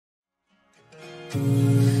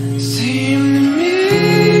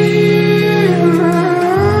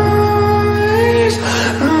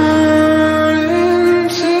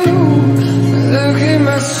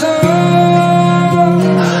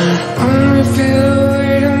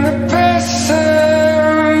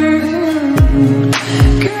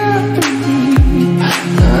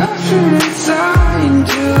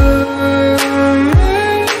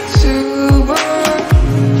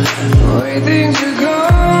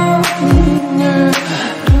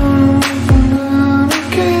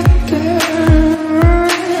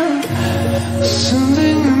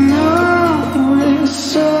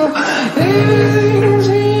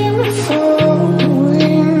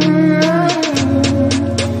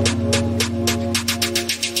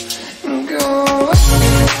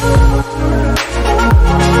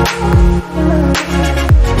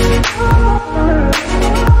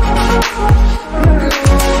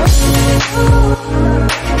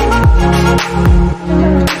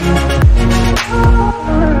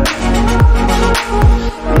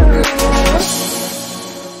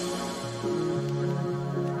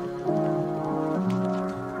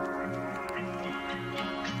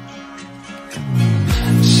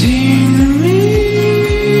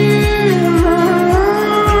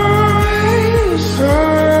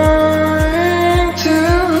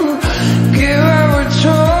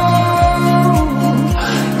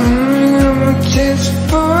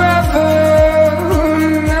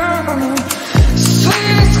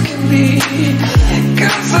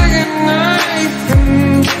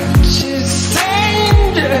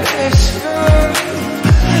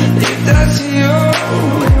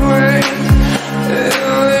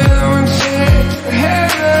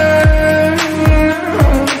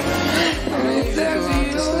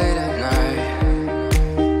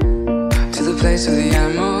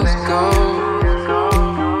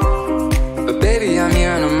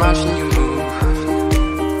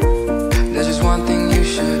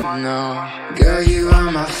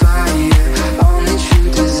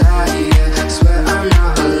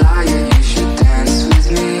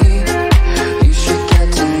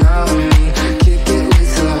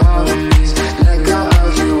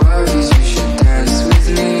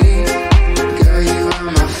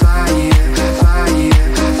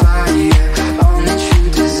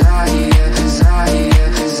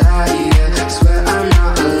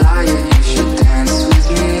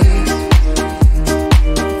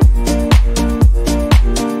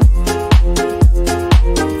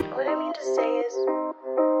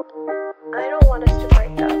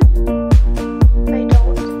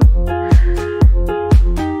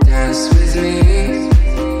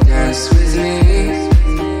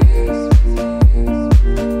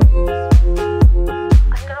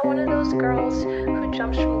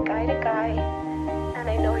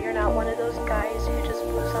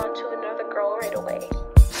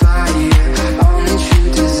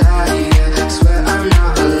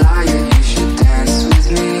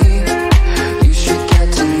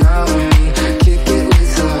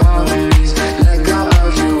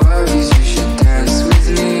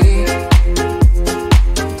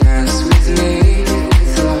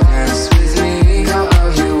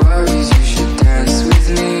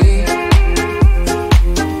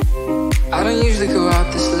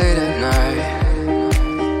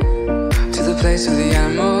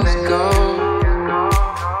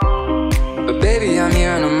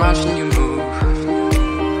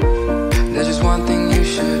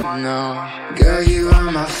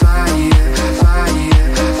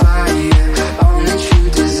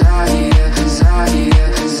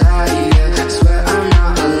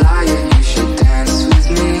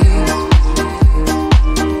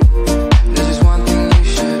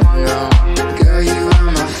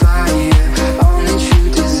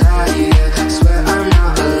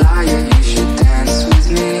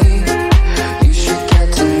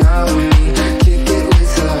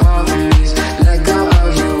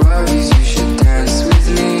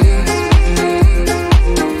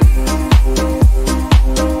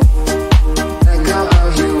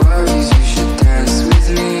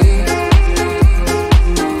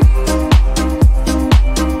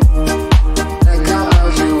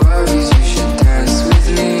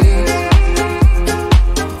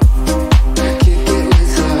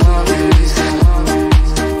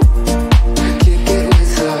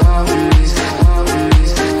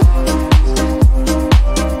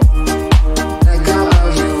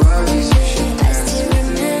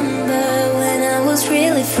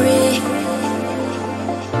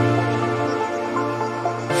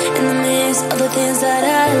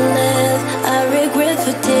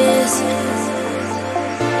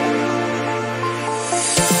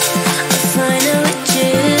Finally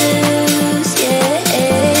choose, yeah.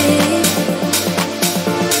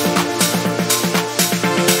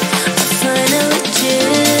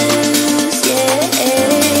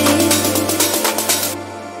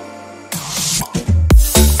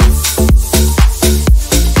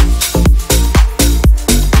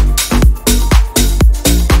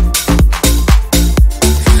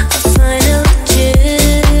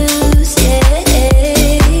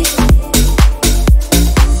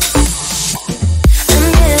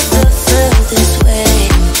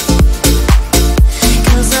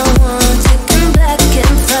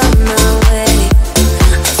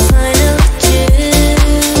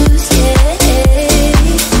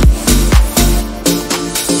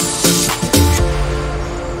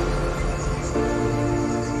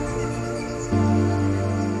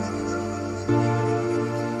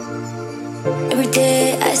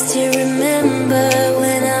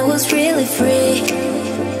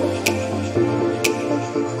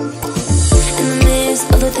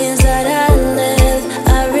 miss all the things that I left.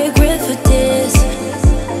 I regret for this.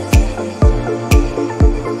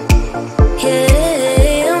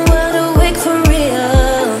 Yeah, I'm wide awake for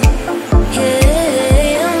real.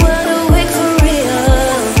 Yeah, I'm wide awake for real.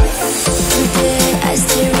 Today I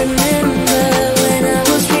still remember when I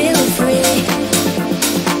was really free.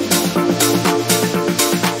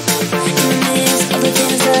 And miss all the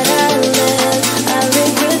things that I left. I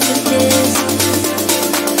regret for this.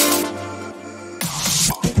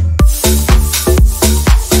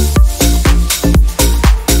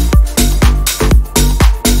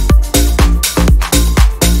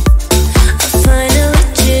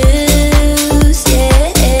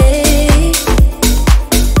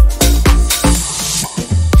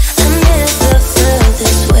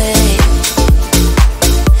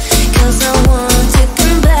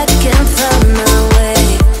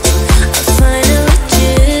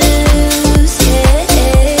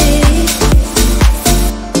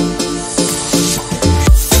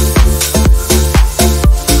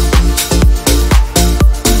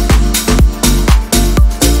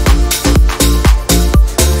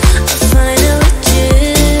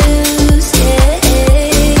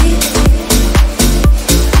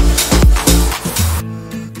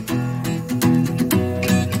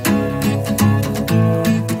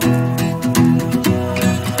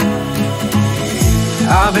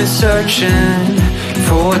 I've been searching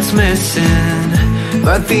for what's missing,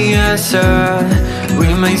 but the answer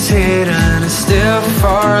remains hidden. It's still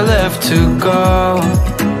far left to go.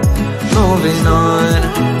 Moving on.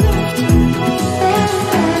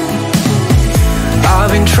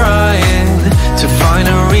 I've been trying to find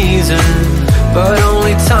a reason, but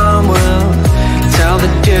only time will tell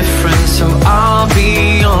the difference. So I'll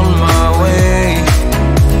be on my way.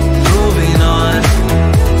 Moving on.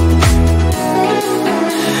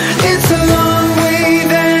 It's a long way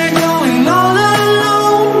there, going all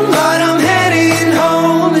alone, but I'm heading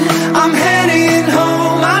home. I'm heading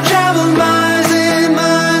home. I traveled miles and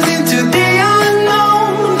miles into the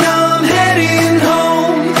unknown. Now I'm heading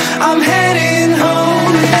home. I'm heading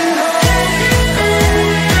home.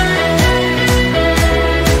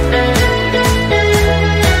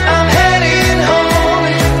 I'm heading home.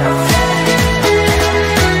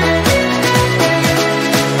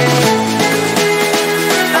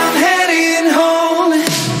 I'm heading home.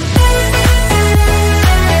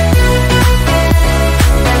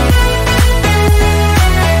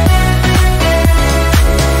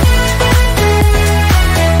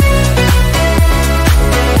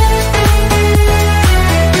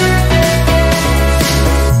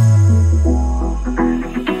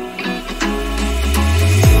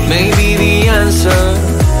 Maybe the answer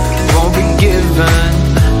won't be given.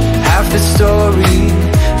 Half the story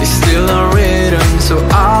is still unwritten, so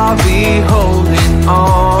I'll be holding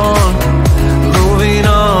on, moving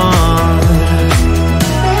on.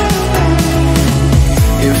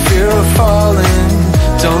 In fear of falling,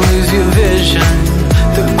 don't lose your vision.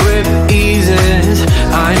 The grip eases,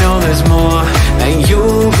 I know there's more, and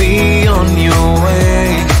you'll be on your way.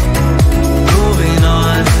 Moving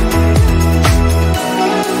on.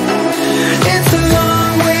 It's a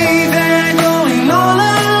long way there, going all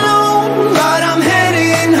alone, but I'm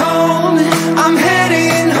heading home. I'm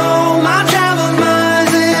heading home. I traveled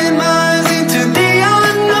miles and miles into the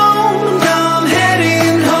unknown. Now I'm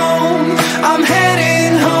heading home. I'm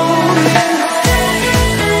heading home.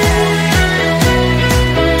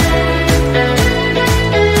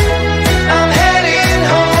 I'm heading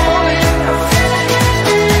home. I'm heading home.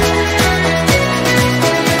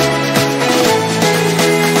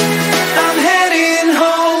 I'm heading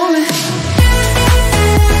home.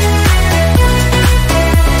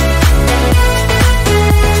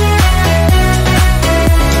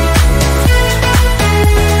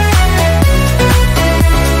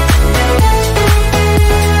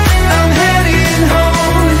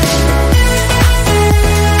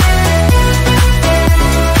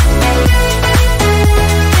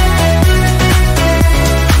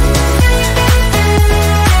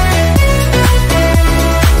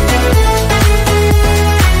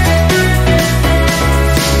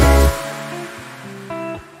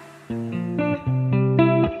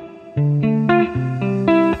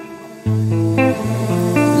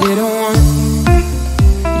 Little one,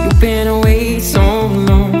 you've been away so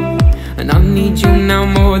long, and I need you now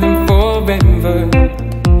more than forever.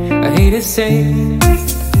 I hate to say,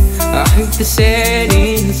 I hate the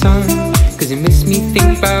setting sun, 'cause it makes me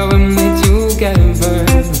think about when we're together.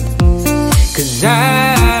 'Cause I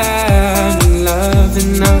love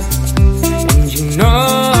enough, and you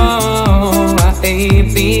know I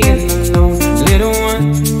hate being alone. Little one,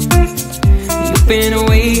 you've been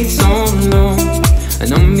away so long,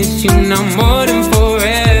 and I'll miss you now more than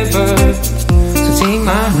forever. So take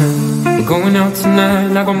my hand, we're going out tonight.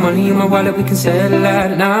 I got money in my wallet, we can settle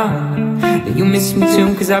out now. That you miss me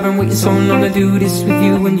too, cause I've been waiting so long to do this with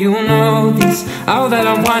you. And you know this, all that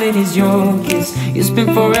I wanted is your kiss. It's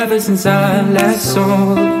been forever since I last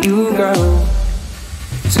saw you, girl.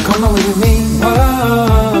 So come away with me,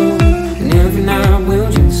 whoa. And every night we'll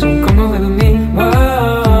drink, so come away with me,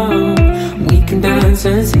 whoa. We can dance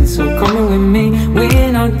and sing, so come away with me.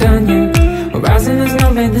 We're not done yet. We're rising as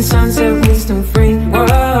no bed, the sunset, we're still free,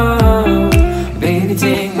 whoa. Baby,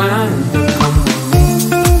 take my hand and come with me.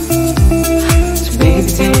 So baby,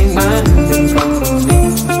 take my hand and come with me.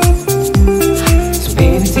 So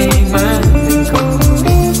baby, take my hand and come with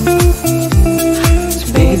me. So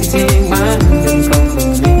baby, take my hand and come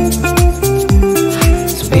with me.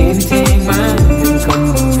 So baby, take my hand and come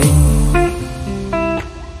with me.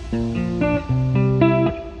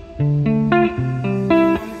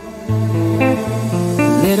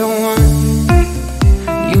 Little one,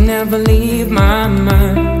 you never leave my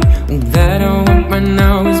mind. That I want right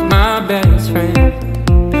now is my best friend.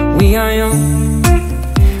 We are young,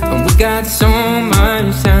 and we got so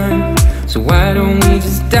much time. So why don't we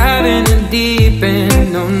just dive in the deep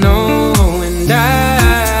end? Oh no, and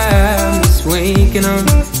I'm just waking up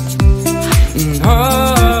in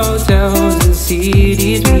hotels and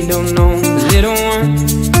cities we don't know. Little one,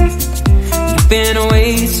 you've been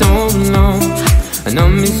away so long, and I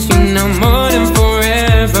miss you now more than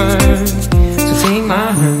forever. So take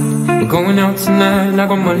my hand, we're going out tonight. I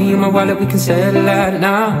got money in my wallet, we can settle out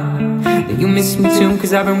now. That you miss me too,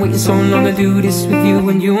 cause I've been waiting so long to do this with you.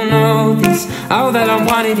 And you know this, all that I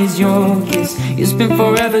wanted is your kiss. It's been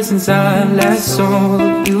forever since I last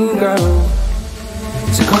saw you, girl.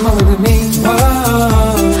 So come away with me,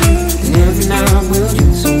 whoa. And every night we'll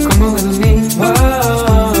drink, so come away with me,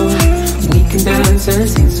 whoa. We can dance and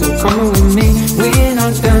sing, so come away with me. We're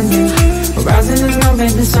not done yet. We're rising as no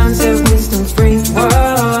bed, the sunset, we're still free,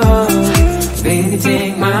 whoa. Baby,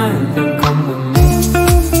 take my hand and come with me.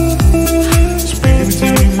 So baby,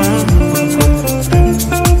 take my hand and come with me.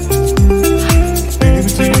 Baby,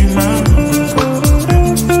 take my hand and come with me.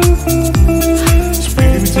 So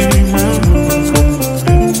baby, take my hand and come with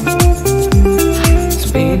me. So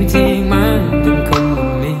baby, take my hand and come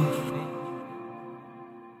with me.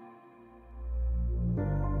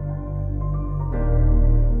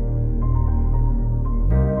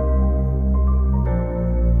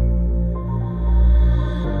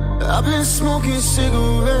 I've been smoking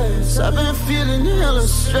cigarettes, I've been feeling hella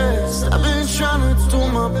stressed. I've been trying to do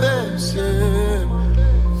my best, yeah.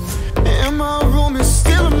 And my room is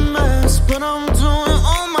still a mess, but I'm doing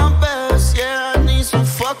all my best, yeah. I need some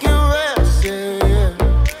fucking rest, yeah, yeah.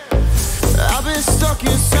 I've been stuck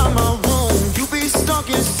inside my room, you be stuck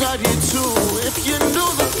inside you too. If you knew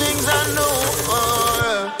the things I know,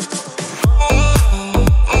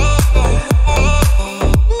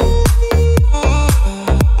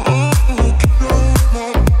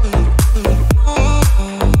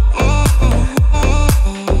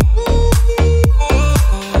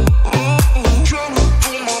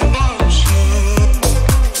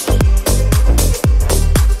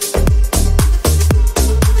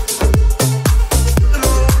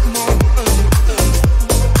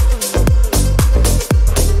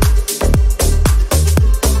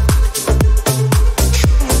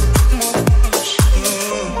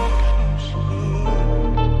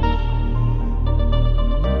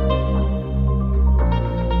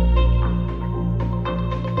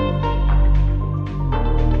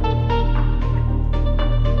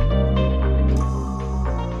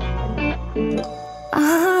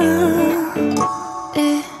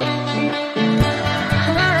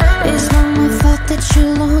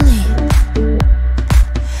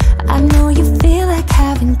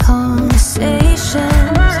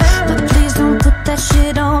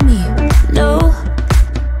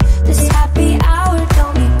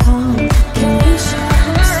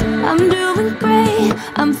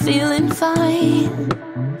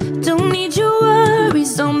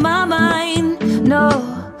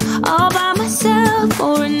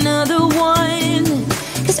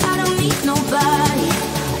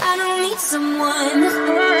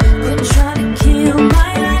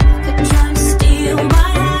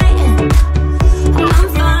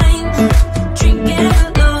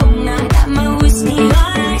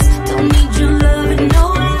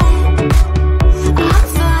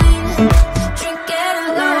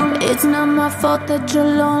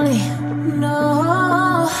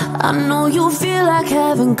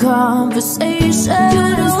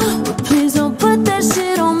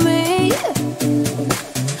 yeah.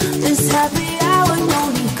 This happy hour, no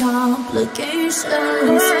need calm.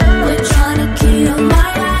 complications. We're trying to kill my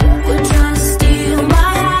life, we're trying to steal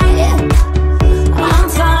my life. I'm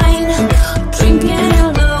fine, drinking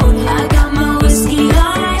alone. I got my whiskey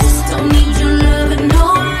on ice. Don't need your love and no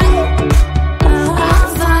wine. I'm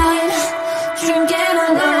fine, drinking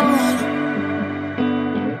alone.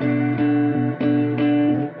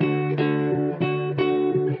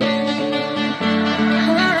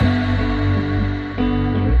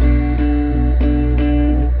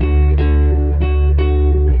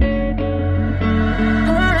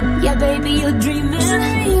 Yeah, baby, you're dreaming.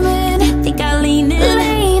 Think I lean in.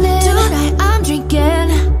 Tonight I'm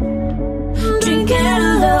drinking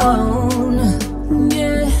alone.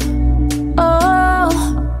 Yeah. Oh,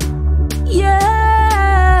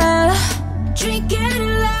 yeah. Drinking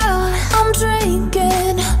alone. I'm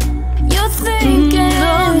drinking. You're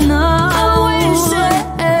thinking. No, I'm wishing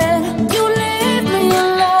you leave me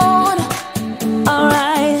alone.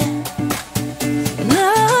 Alright. No.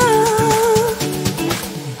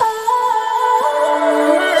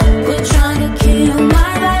 We're trying to kill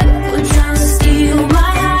my life, we're trying to steal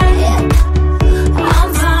my life. I'm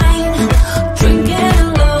fine, drinking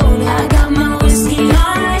alone. I got my whiskey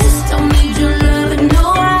on ice. Don't need your love and no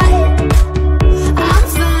wine. I'm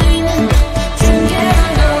fine, drinking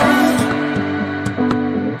alone.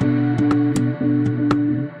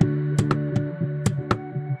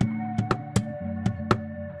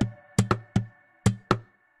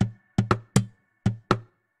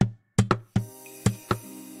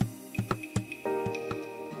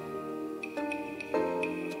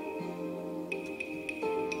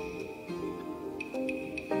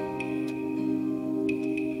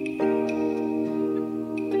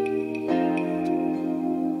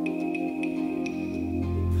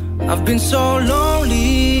 I've been so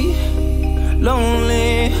lonely,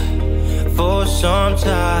 lonely for some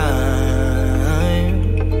time.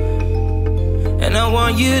 And I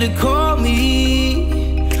want you to call me,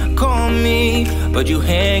 but you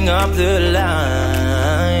hang up the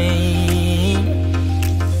line.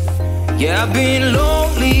 Yeah, I've been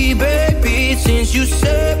lonely, baby, since you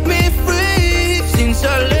set me free. Since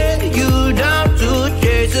I let you down to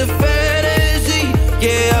chase a fantasy.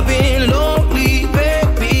 Yeah, I've been lonely,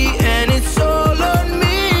 baby, and it's all on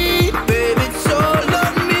me, baby, it's all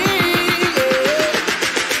on me, yeah.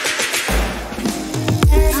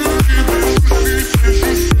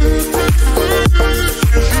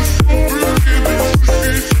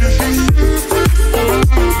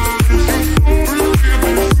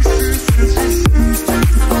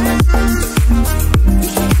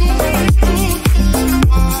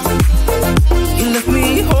 You left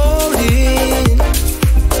me holding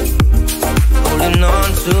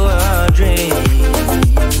on to our dream.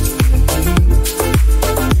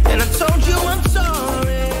 And I told you I'm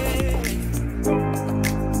sorry.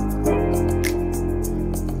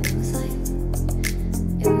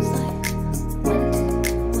 It was like 1, 2,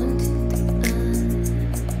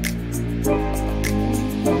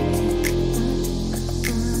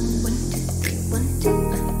 1, 2,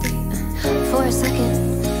 3. For a second,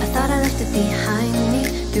 I thought I left it behind me.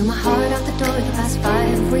 Threw my heart out the door the past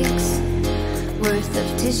 5 weeks. Worth of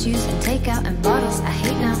tissues and takeout and bottles I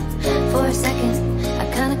hate now. For a second, I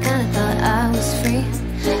kinda thought I was free.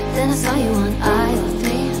 Then I saw you on aisle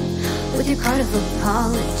 3 with your card of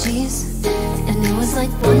apologies. And it was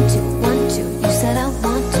like 1, 2, 1, 2. You said I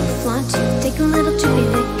want to flaunt you, take a little trippy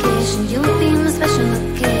vacation. You would be my special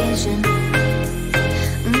occasion.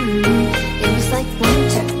 It was like 1,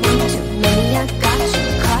 2, 1, 2. Maybe I got you,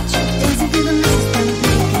 caught you, dancing through the messes from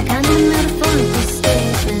making kind of metaphorical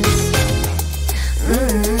statements.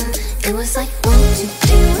 It was like 1, 2,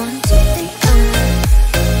 3, 1, 2, 3.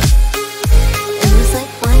 It was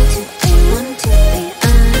like 1, 2, 3, 1, 2,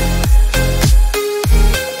 3.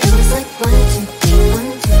 It was like 1, 2, 3, 1,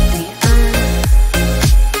 2, 3.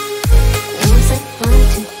 It was like 1,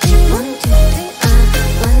 2, 3, 1, 2, 3.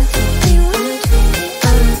 1, 2, 3, 1, 2,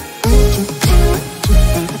 3. 1, 2, 3, 1, 2,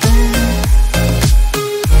 3.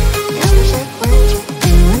 It was like 1, 2,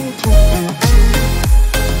 3, 1, 2, 3.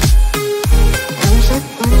 I was like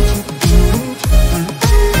 1, 2, 3, 1, 2,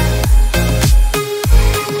 3.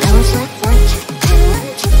 I was like 1, 2, 3, 1,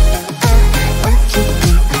 2, 3. 1, 2,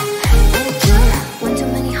 3, 1, 2. One too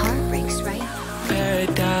many heartbreaks, right?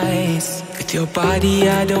 Paradise with your body,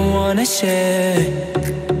 I don't wanna share.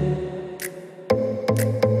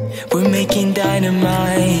 We're making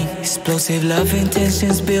dynamite, explosive love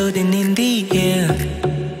intentions building in the air.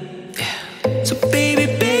 Yeah. So baby,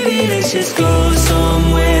 baby, let's just go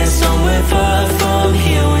somewhere, somewhere far from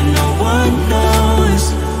here where no one knows,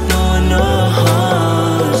 no one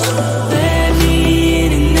knows. Let me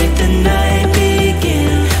in and let the night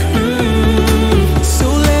begin.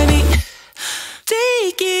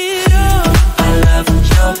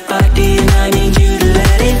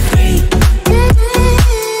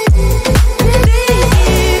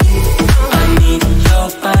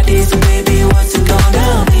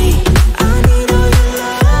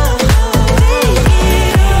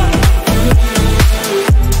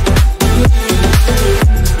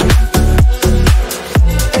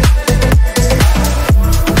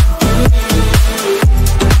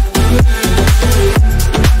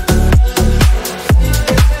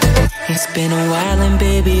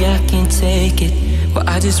 I can't take it, but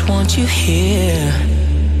I just want you here.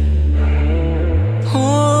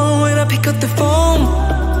 Oh, when I pick up the phone,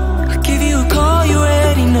 I give you a call, you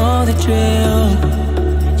already know the drill.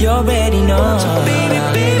 You already know. So baby,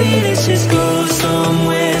 baby, let's just go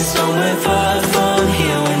somewhere, somewhere far from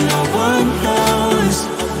here where no one knows,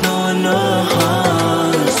 no one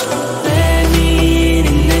knows. Let me in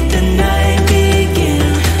and let the night begin.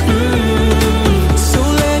 So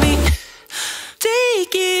let me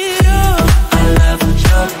take it up. I love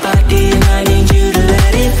your body and I need you to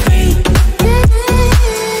let it free.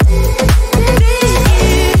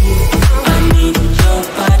 I need your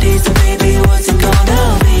body, so baby, what's it gonna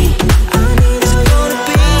be?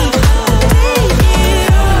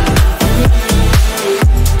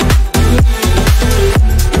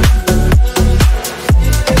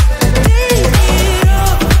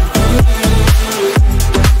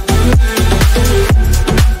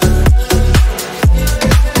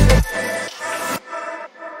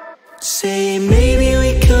 Say maybe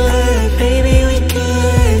we could, maybe we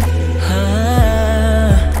could.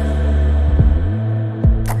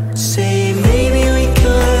 Say maybe we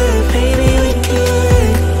could, maybe we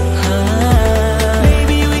could.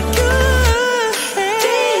 Maybe we could.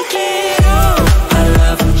 Take it all. I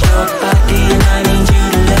love your body and I need you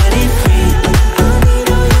to let it free.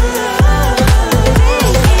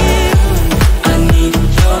 I need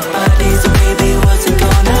your body, so baby, what's it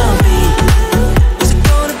gonna be? What's it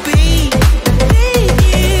gonna be? Take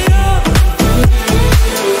it all.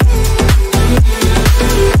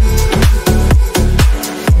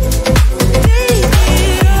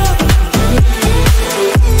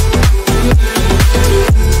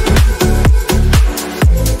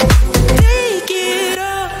 Take it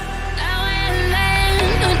all. Now and then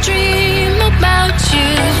I dream about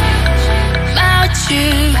you, about you.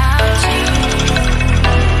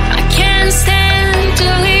 I can't stand to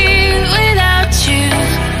live without you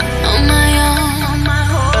on my own.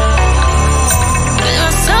 There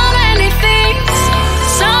are so many things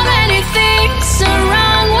are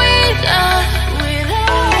wrong with us,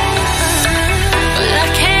 but I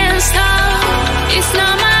can't stop. It's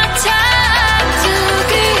not my time to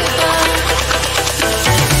give up.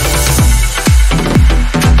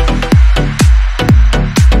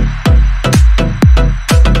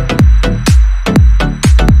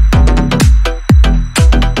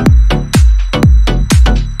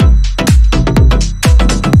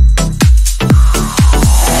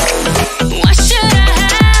 Why should I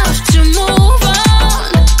have to move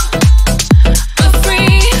on? But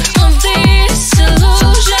free of this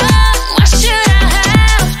illusion. Why should I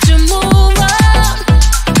have to move on?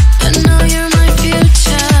 I know you're my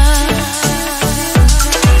future.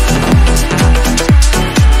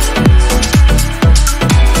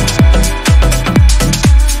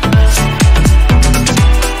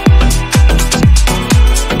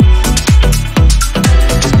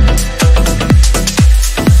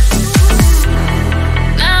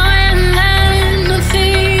 Now and then I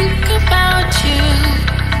think about you,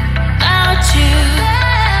 about you.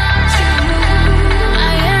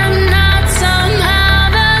 I am not somehow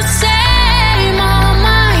the same on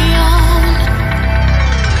my own.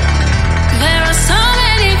 There are so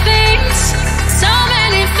many things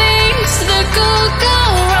that could go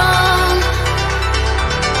wrong.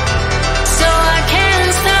 So I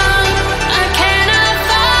can't stop, I can't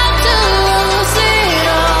afford to lose it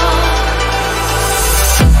all.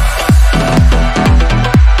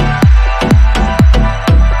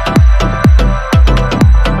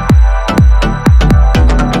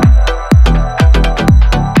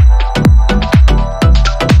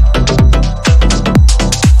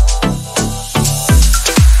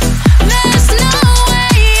 There's no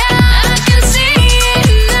way out, I can see it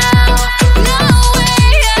now. No way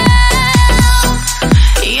out.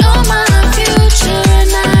 You're my future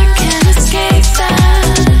and I can't escape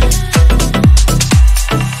that.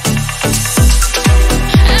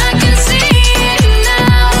 I can see it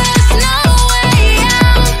now. There's no way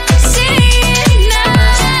out. See it now.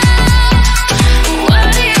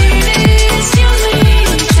 What it is you mean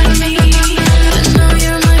to me. I know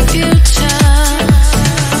you're my future.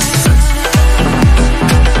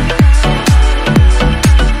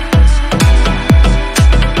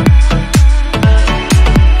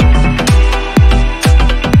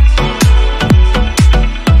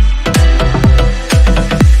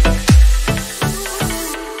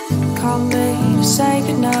 Call me to say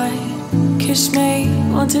goodnight. Kiss me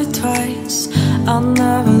once or twice. I'll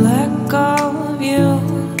never let go of you.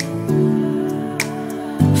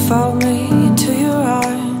 Fold me into your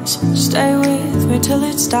arms. Stay with me till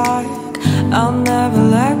it's dark. I'll never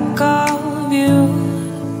let go of you.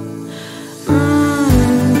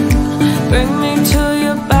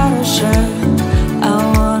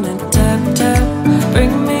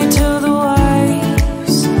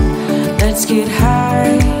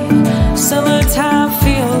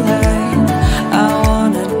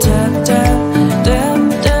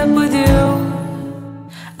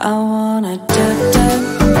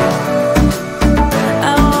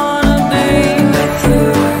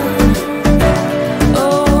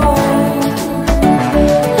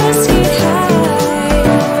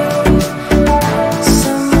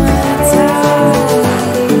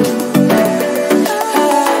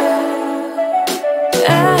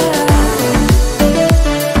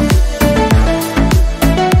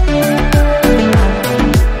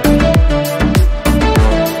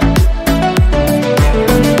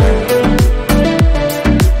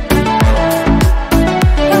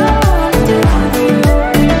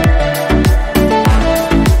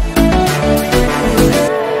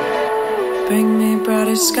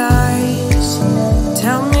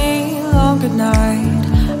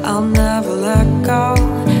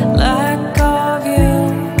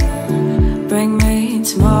 bring me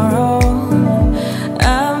tomorrow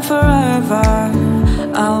and forever.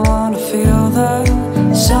 I wanna feel the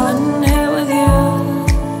sun hit with you.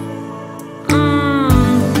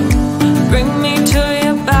 Bring me to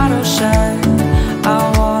your battle shed. I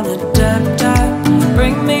wanna dip,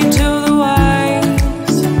 bring me to the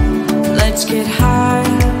waves. Let's get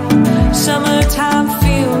high, summertime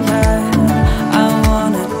feeling. I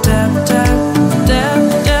wanna dip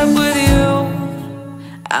with you.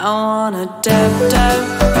 I wanna dip.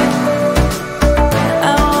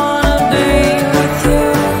 I wanna be with you.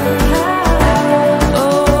 Oh,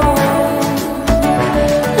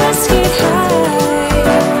 let's get high,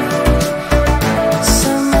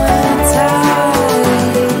 summertime.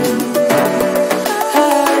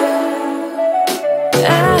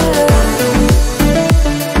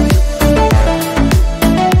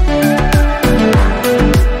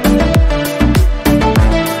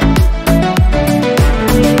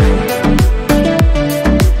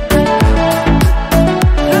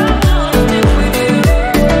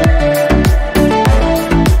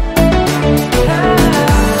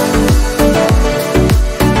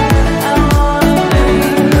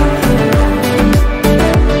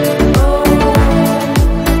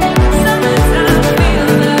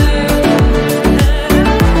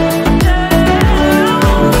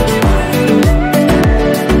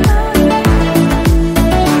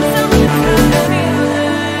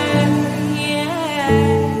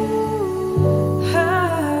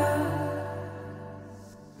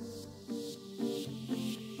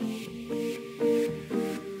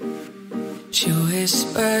 She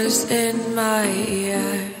whispers in my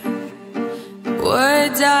ear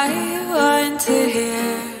words I want to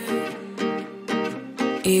hear.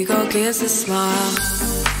 Ego gives a smile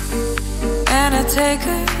and I take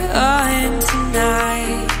her on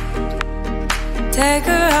tonight. Take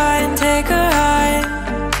her on, take her on.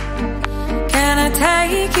 Can I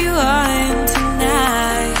take you on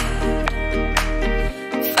tonight?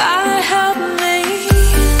 Father, help me.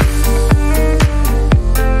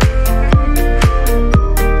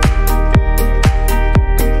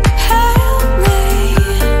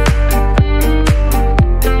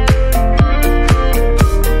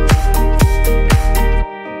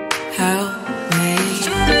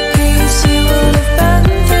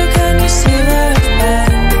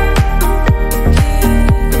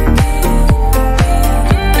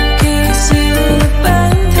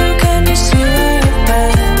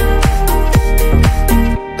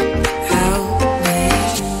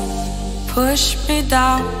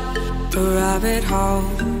 Down the rabbit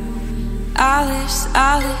hole. Alice,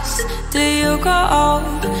 Alice, do you go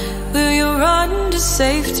old? Will you run to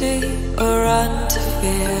safety or run to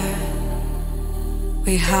fear?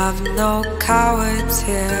 We have no cowards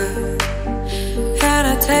here. Can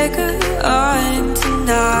I take her on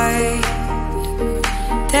tonight?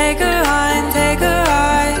 Take her on, take her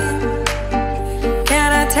on. Can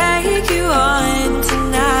I take you on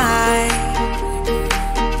tonight?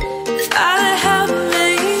 Father, help me.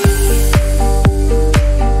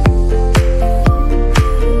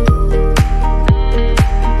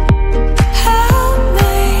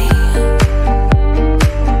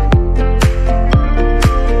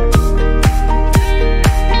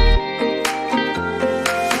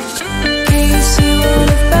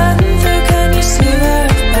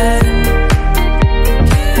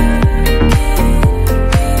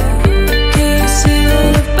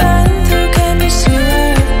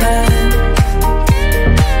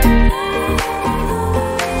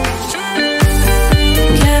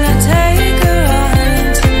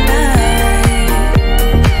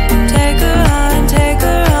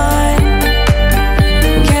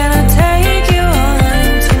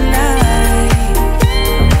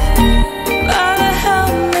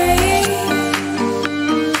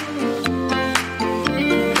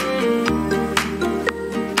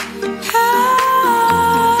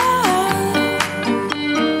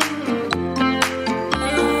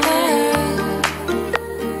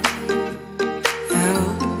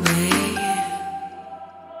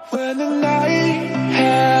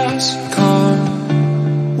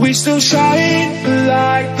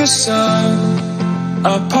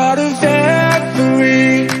 A part of everyone.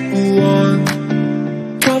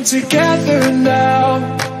 Come together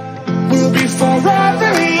now. We'll be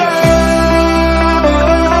forever young.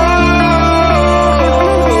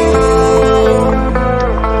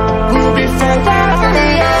 We'll be forever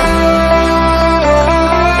young.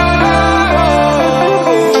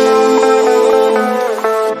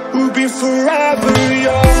 We'll be forever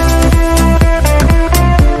young.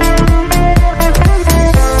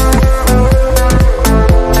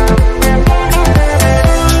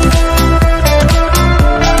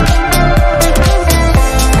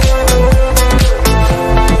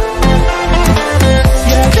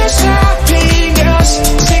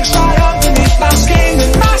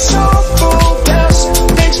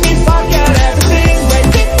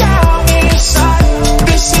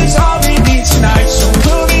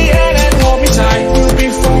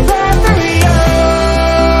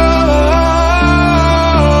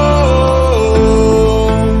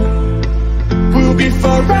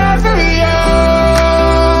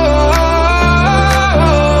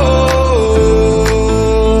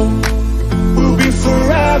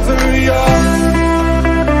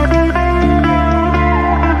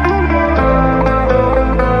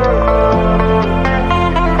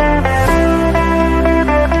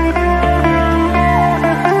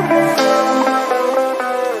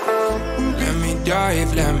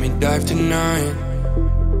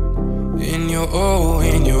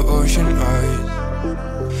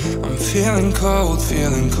 Feeling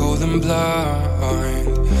cold and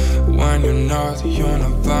blind. When you're not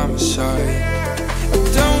by my side. I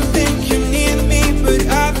don't think you need me, but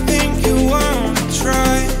I think you wanna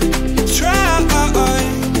try.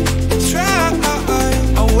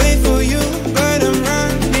 I'll wait for you, but I'm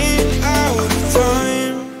running out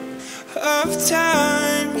of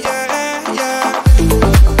time, yeah, yeah.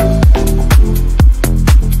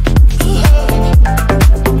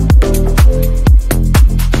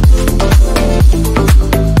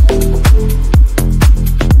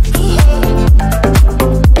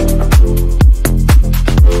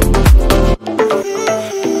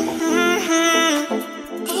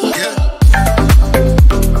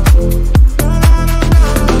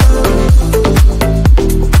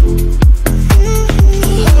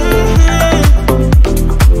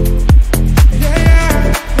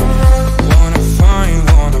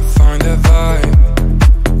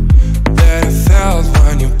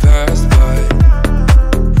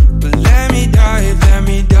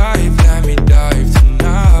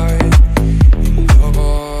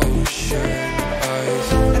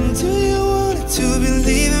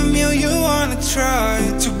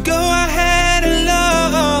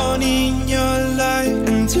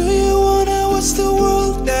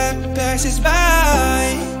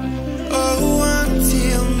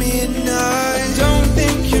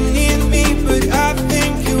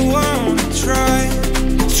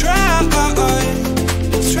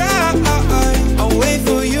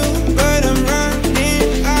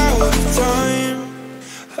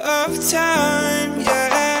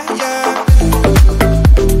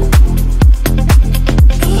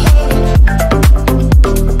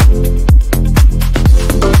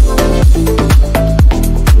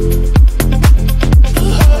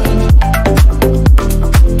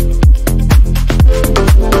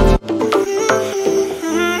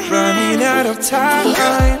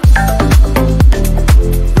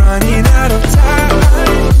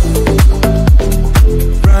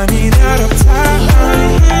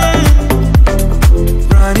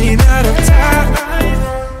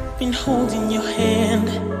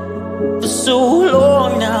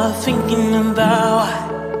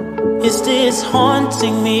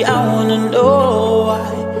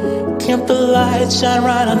 Shine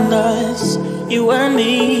right on us, you and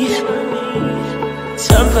me.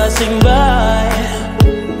 Time passing by,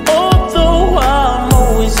 although I'm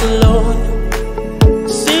always alone,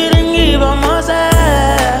 sitting here by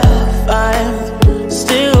myself. I'm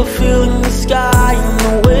still feeling the sky and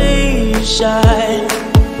the way you shine.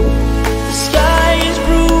 The sky is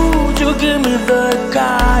blue, you give me the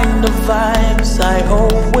kind of vibes I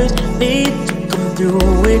always need to come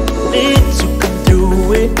through it, need to come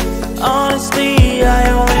through it. Honestly, I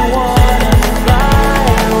only wanna fly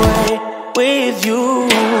away with you.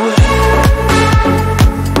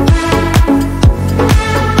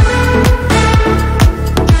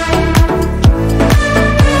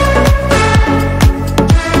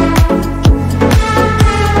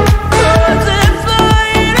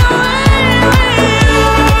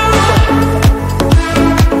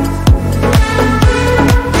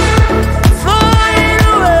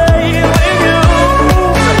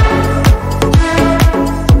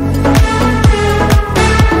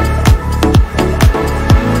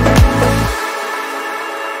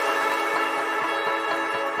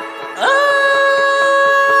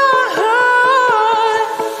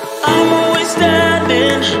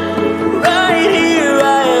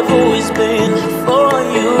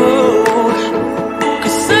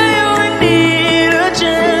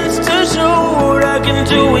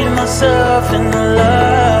 In the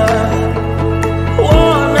love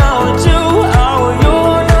 1 hour, 2 hour,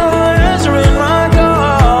 you're not answering my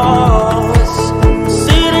calls.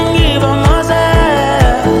 Sitting here by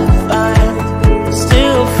myself, I'm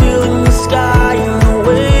still feeling the sky and the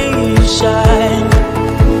way you shine.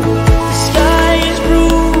 The sky is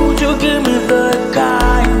blue, you give me the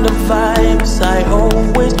kind of vibes I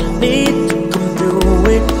always need to come through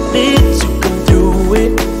it, need to come through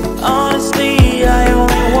it. Honestly, I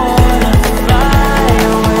only want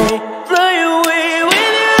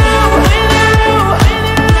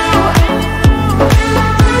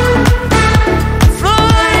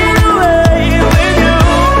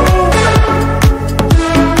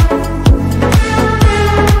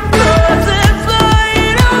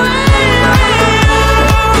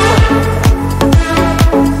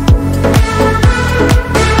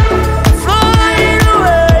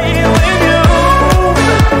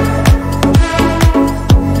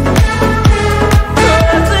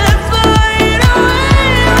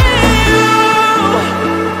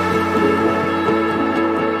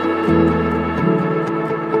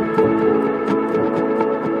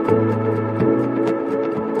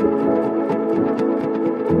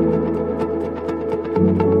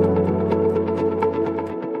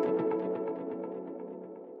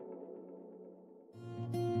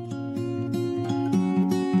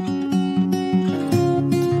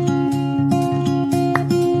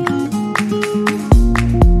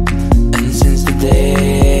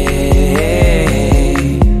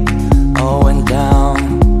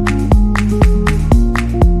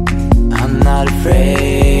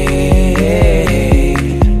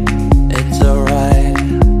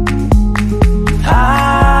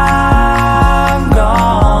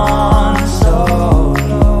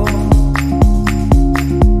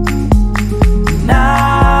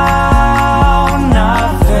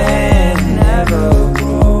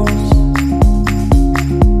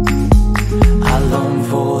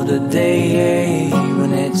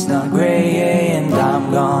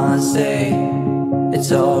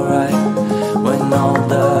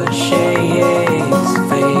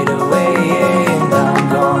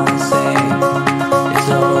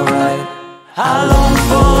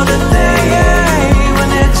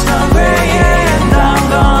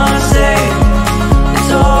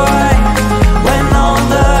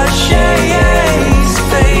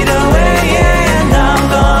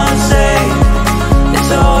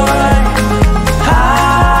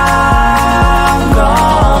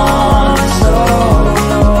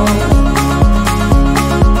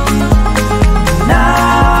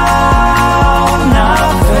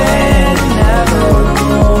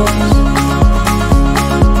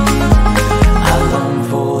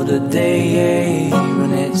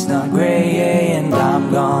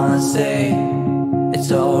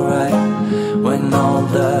all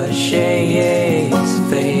the shades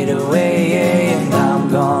fade away, and I'm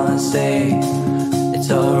gonna say it's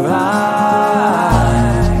alright,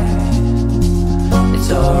 it's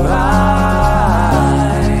alright,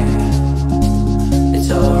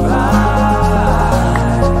 it's alright,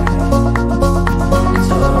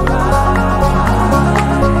 it's alright,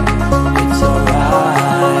 it's alright.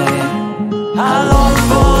 I long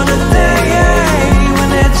for the day when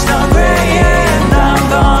it's not gray, and I'm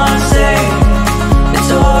gonna say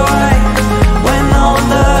it's alright when all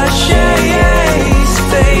the shades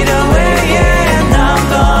fade away, and I'm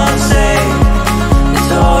gonna say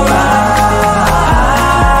it's alright,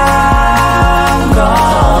 I'm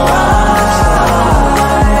gonna say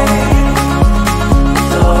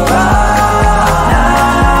it's alright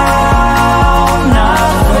now,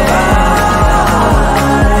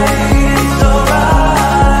 it's alright.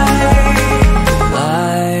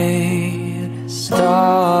 Light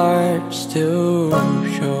starts to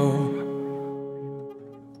show,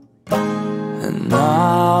 and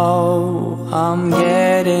now I'm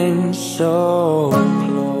getting so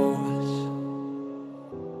close.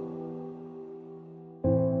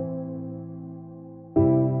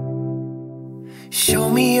 Show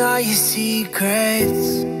me all your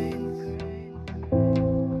secrets.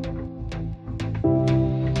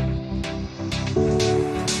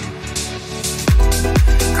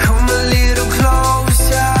 Come a little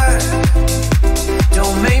closer.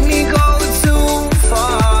 Don't make me go too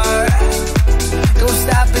far. Don't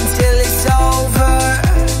stop until it's over.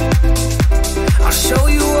 I'll show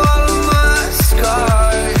you all of my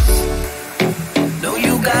scars. Know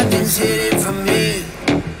you got things hidden from me.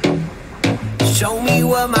 Show me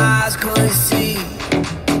what my eyes couldn't see.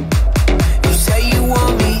 You say you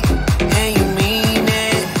want me, and you mean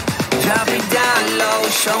it. Drop it down low,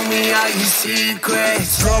 show me all your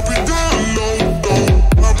secrets. Drop it down low, low.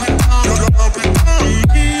 Drop it down, drop it down,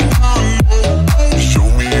 low. Show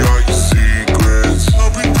me all your secrets.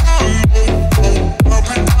 Drop it down low, low. Drop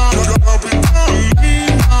it down, drop it down,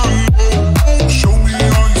 low. Show me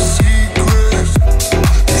all your secrets.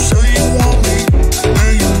 You say you want me,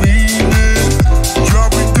 and you mean it.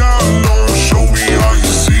 Drop it down low. Show me all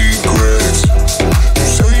your secrets. You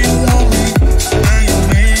say you want me, and you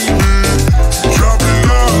mean it. Drop it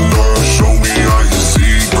down low. Show me all your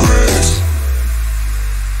secrets.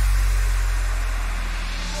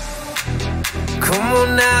 Come on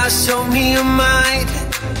now, show me your mind.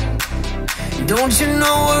 Don't you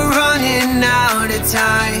know we're running out of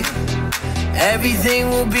time? Everything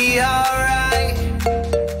will be alright.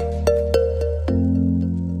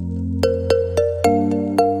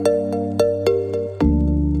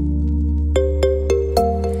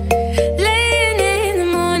 Laying in the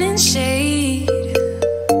morning shade,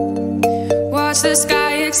 watch the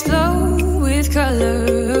sky explode with color.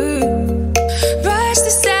 Brush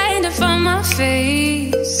the sand off on my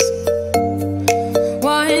face.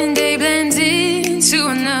 One day blends into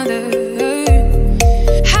another.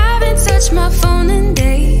 Haven't touched my phone in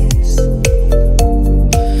days.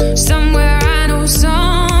 Somewhere I know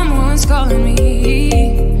someone's calling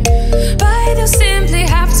me, but they'll simply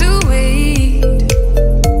have to wait.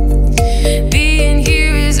 Being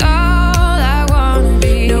here is all I wanna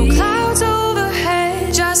be. No clouds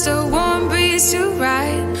overhead, just a warm breeze to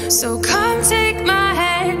ride. So come take my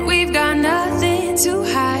hand, we've got nothing to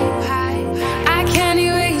hide. I can't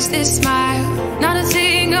erase this smile, not a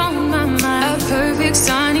thing on my mind. A perfect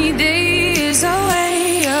sunny day is a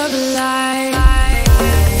way of life.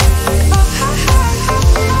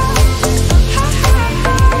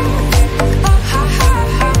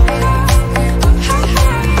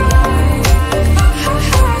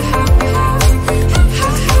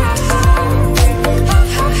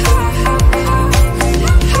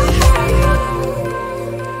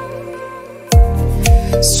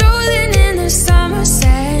 Strolling in the summer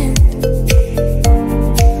sand,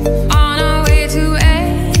 on our way to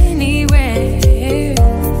anywhere.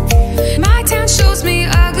 My town shows me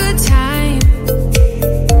a good time,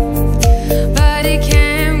 but it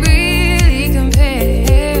can't really compare.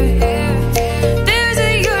 There's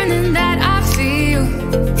a yearning that I feel,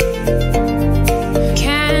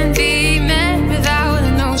 can't be met without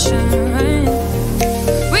an ocean.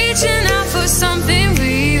 Reaching out for something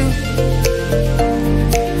real,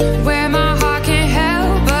 where my heart can't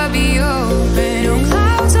help but be open. No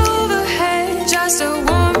clouds overhead, just a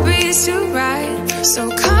warm breeze to ride. So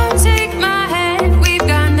come take my hand, we've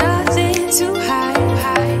got nothing to hide.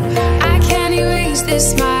 I can't erase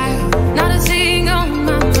this smile, not a thing on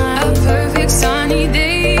my mind. A perfect sunny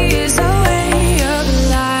day is a way of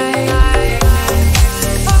life.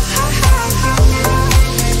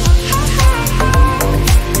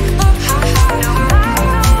 No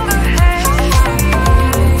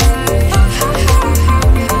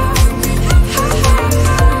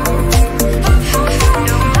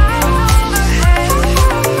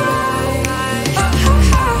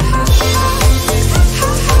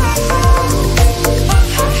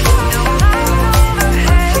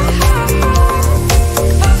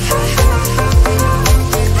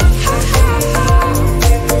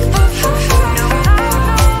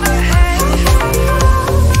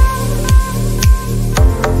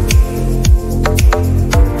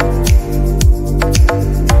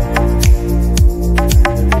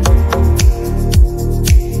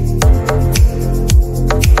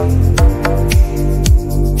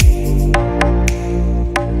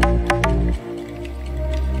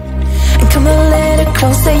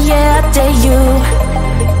closer, yeah, I dare you.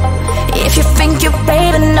 If you think you're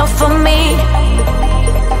brave enough for me,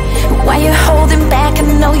 why you holding back? I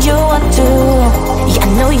know you want to. Yeah, I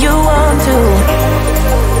know you want to.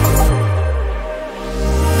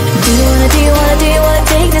 Do you wanna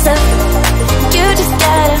take this up? You just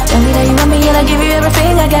gotta tell me that you want me and I'll give you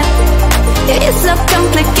everything I got. It's not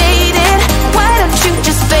complicated, why don't you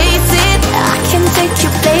just face it? I can take you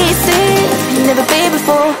places you've never been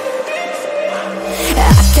before.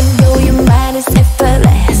 I can blow your mind, it's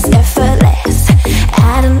effortless, effortless.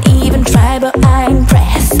 I don't even try, but I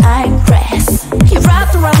impress, I impress. You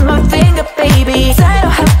wrapped around my finger, baby, I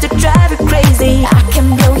don't have to drive you crazy. I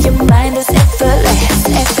can blow your mind, it's effortless,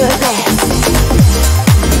 effortless.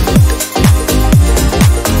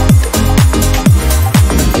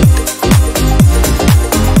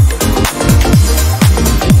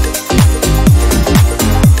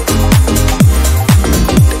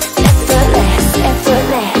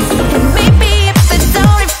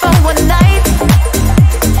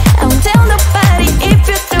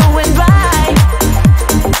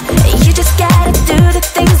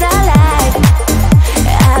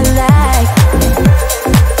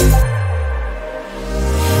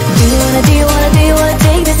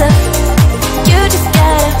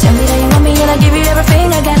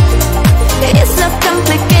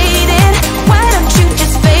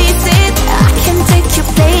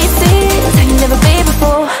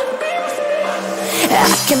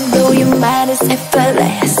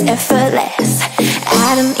 Effortless,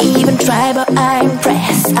 I don't even try, but I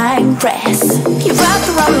impress, I impress. You wrapped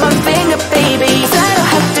around my finger, baby, I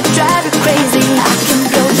don't have to drive you crazy. I can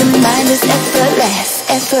blow your mind, it's effortless,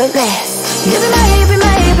 effortless. You be my,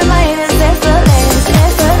 it's effortless,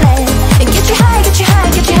 effortless. Get you high, get you high,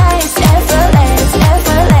 get you high, it's effortless,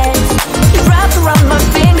 effortless. You wrapped around my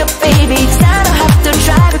finger, baby, I don't have to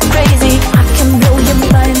drive you crazy. I can blow your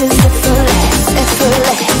mind, it's effortless,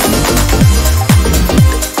 effortless.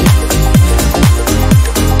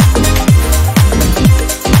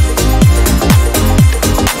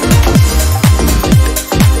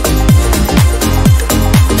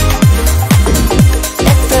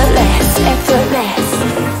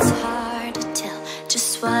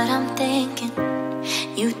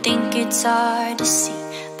 It's hard to see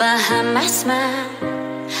behind my smile.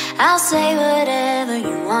 I'll say whatever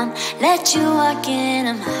you want, let you walk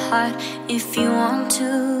into my heart if you want to.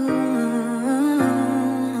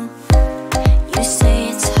 You say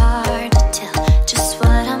it's hard to tell just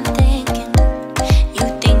what I'm thinking. You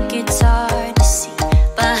think it's hard to see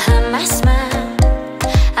behind my smile.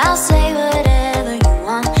 I'll say whatever you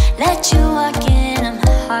want, let you walk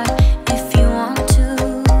into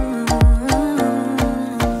my heart.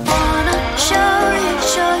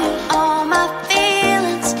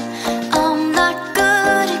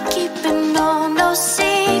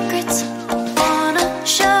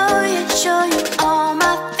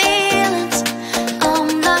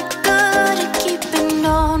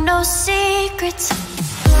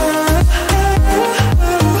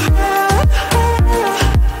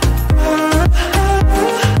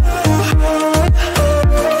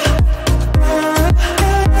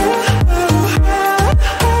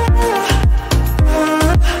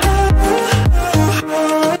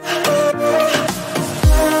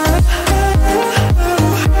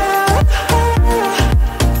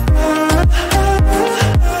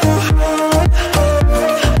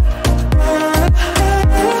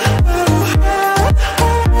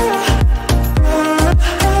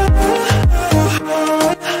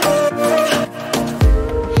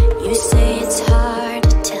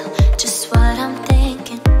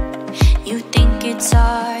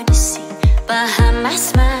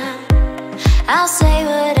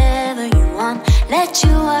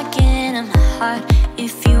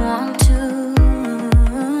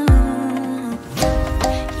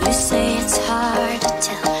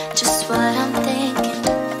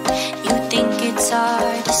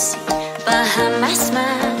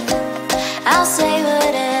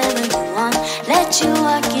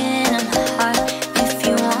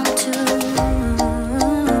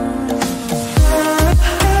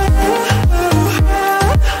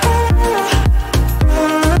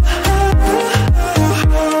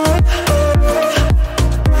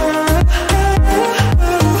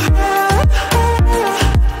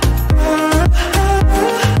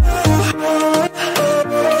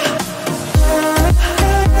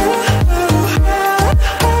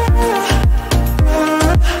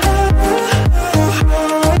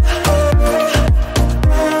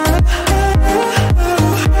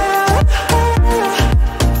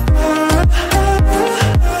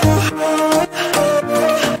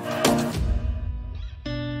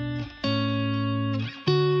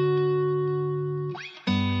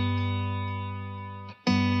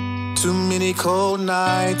 many cold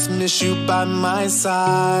nights, miss you by my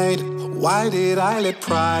side. Why did I let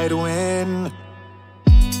pride win?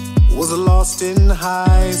 Was lost in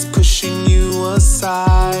highs, pushing you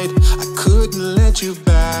aside. I couldn't let you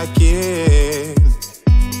back in.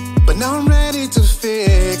 But now I'm ready to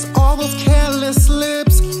fix all those careless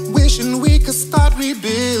lips, wishing we could start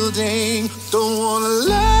rebuilding. Don't wanna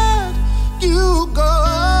let you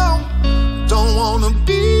go, don't wanna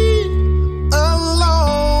be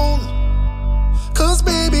alone. Cause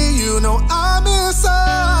baby, you know I miss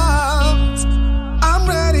us. I'm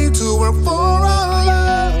ready to work for our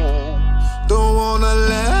love. Don't wanna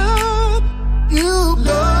let you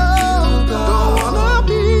go, don't wanna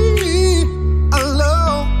be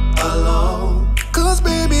alone. Cause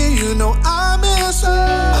baby, you know I miss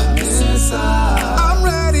us. I'm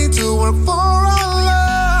ready to work for our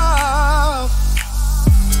love.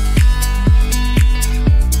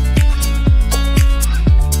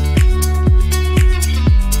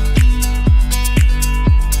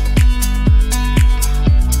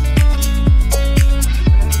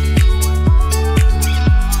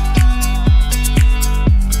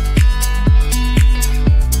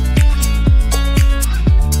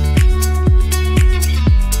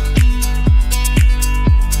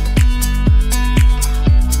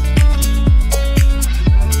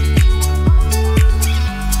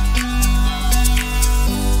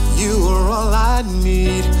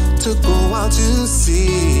 To go out to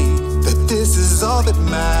see that this is all that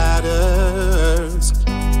matters.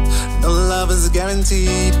 No love is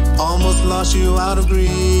guaranteed. Almost lost you out of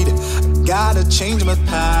greed. Gotta change my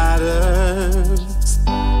patterns.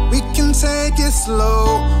 We can take it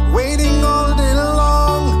slow, waiting all day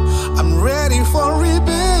long. I'm ready for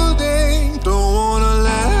rebuilding. Don't wanna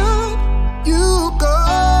let you go,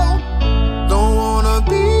 don't wanna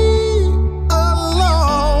be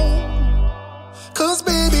alone. Cause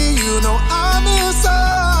baby, you know I miss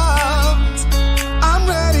us. I'm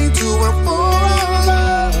ready to work for our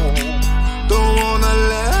love. Don't wanna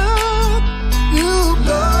let you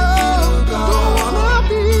go, don't wanna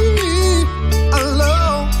be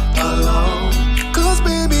alone. Cause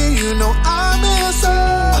baby, you know I miss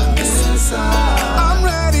us. I'm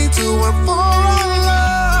ready to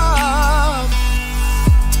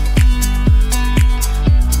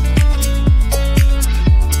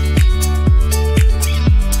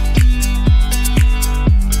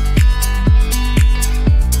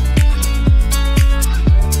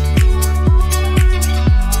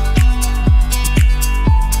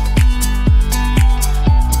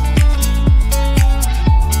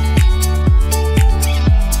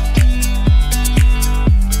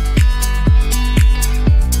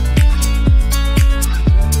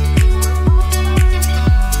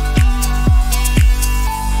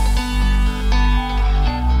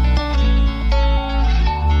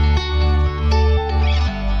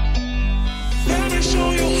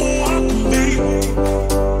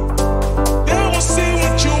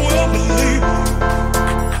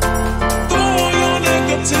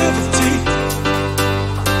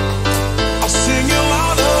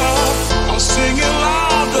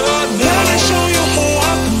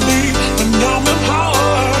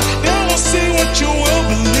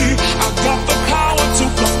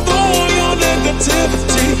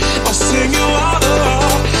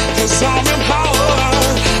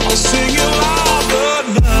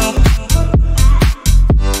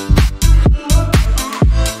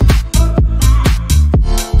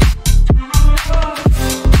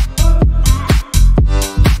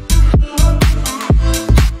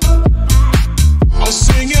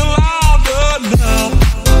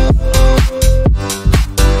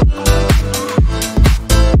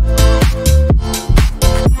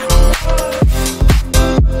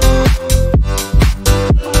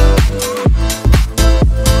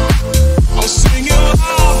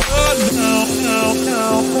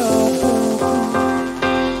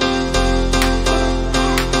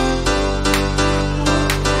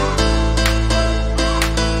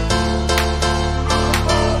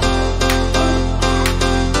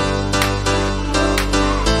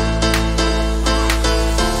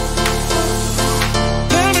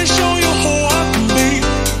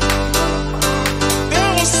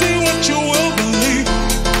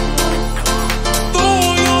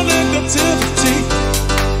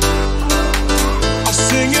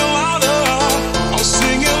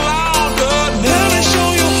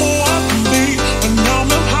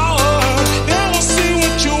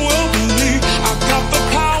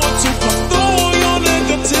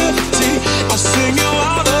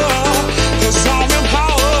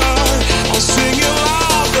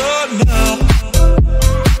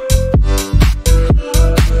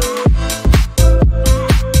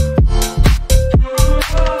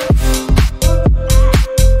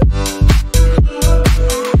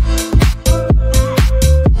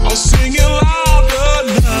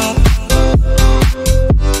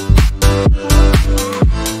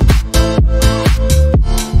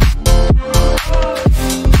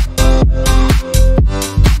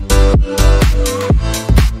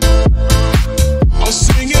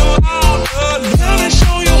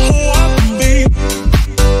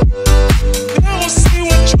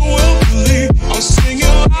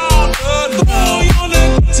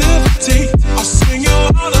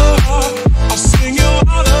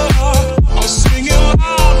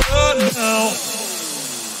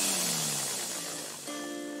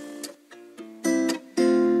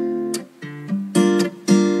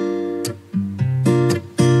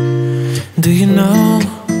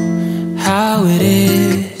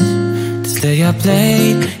I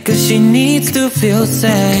played, cause she needs to feel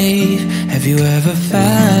safe. Have you ever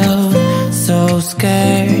felt so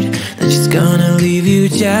scared that she's gonna leave you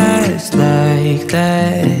just like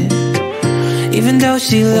that? Even though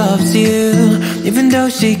she loves you, even though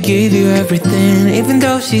she gave you everything, even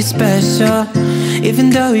though she's special, even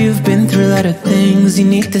though you've been through a lot of things, you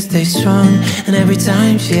need to stay strong. And every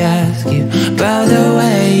time she asks you about the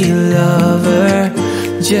way you love her,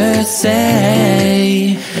 just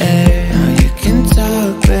say, hey. Now you can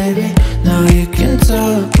talk, baby. Now you can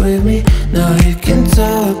talk with me. Now you can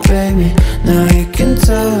talk, baby. Now you can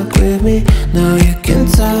talk with me. Now you can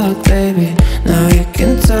talk, baby. Now you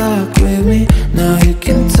can talk with me. Now you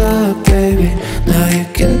can talk, baby. Now you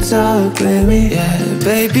can talk with me. Yeah,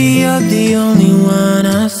 baby, you're the only one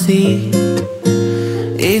I see.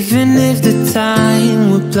 Even if the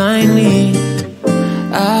time would blind me,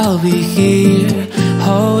 I'll be here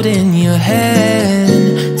holding your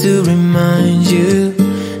hand to remind you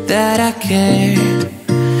that I care.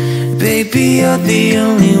 Baby, you're the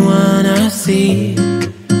only one I see.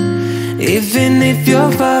 Even if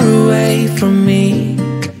you're far away from me,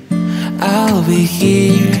 I'll be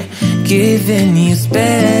here giving you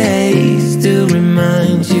space to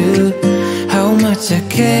remind you how much I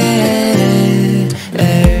care.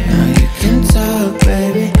 Now you can talk,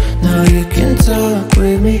 baby. Now you can talk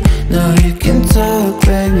with me. Now you can talk,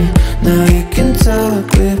 baby. Now you can talk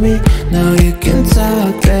with me. Now you can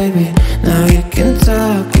talk, baby. Now you can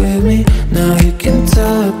talk with me. Now you can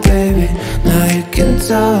talk, baby. Now you can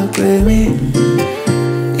talk with me.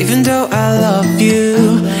 Even though I love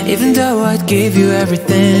you, even though I'd give you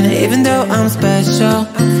everything, even though I'm special,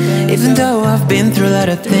 even though I've been through a lot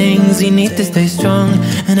of things, you need to stay strong.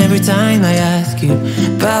 And every time I ask you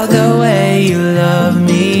about the way you love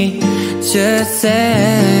me, just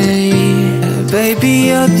say, baby,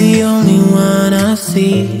 you're the only one I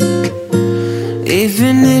see.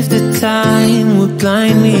 Even if the time would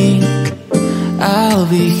blind me, I'll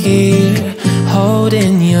be here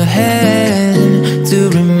holding your hand to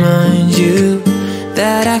remind you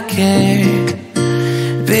that I care.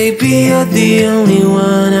 Baby, you're the only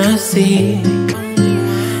one I see.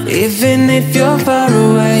 Even if you're far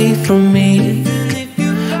away from me,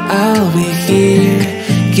 I'll be here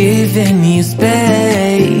giving you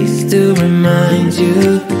space to remind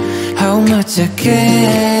you how much I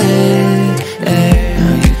care.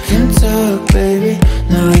 Now you can talk, baby.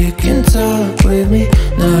 Now you can talk with me.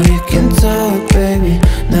 Now you can talk, baby.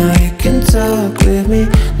 Now you can talk with me.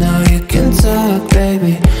 Now you can talk,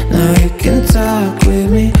 baby. Now you can talk with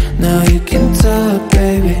me. Now you can talk,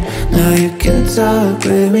 baby. Now you can talk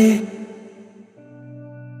with me.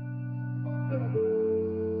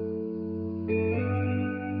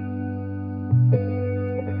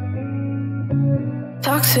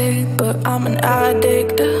 Toxic, but I'm an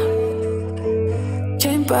addict.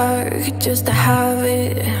 Came back just to have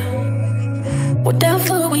it.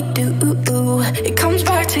 Whatever we do, it comes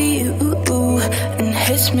back to you and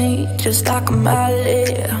hits me just like a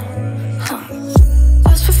mallet.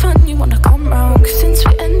 Just for fun, you wanna come round, 'cause since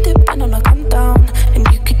we ended, been on a come down, and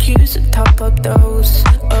you could use a top-up dose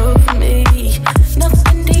of me.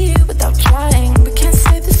 Nothing to you without trying, but can't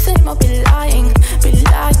say the same, I'll be lying,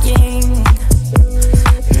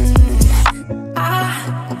 I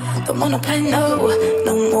don't wanna play no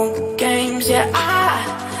more games, yeah, I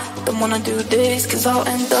don't wanna do this, 'cause I'll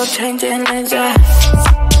end up changing it, yeah.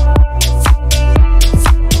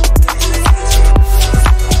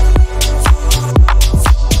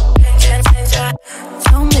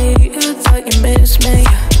 Tell me that you miss me,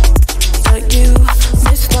 that you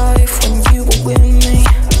miss life when you were with me.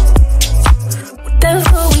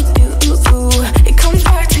 Whatever we do, it comes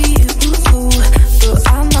back to you, but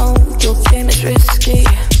I know your game is risky.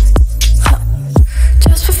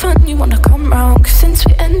 Just for fun, you wanna come round, 'cause since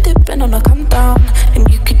we ended, been on a come down, and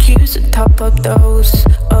you could use a top-up dose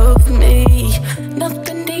of me.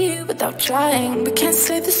 Nothing to you without trying, but can't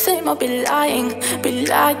say the same, I'll be lying,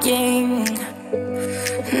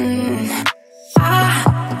 I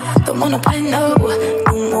don't wanna play no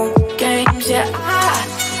more games, yeah, I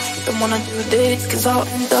don't wanna do this, 'cause I'll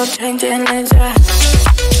end up changing it, yeah.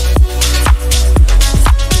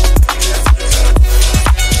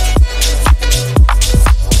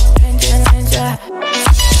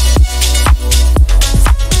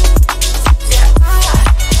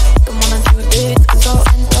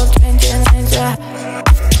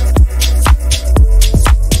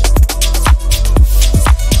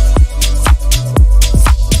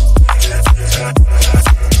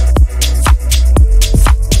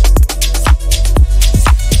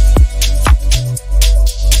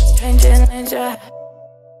 Changing,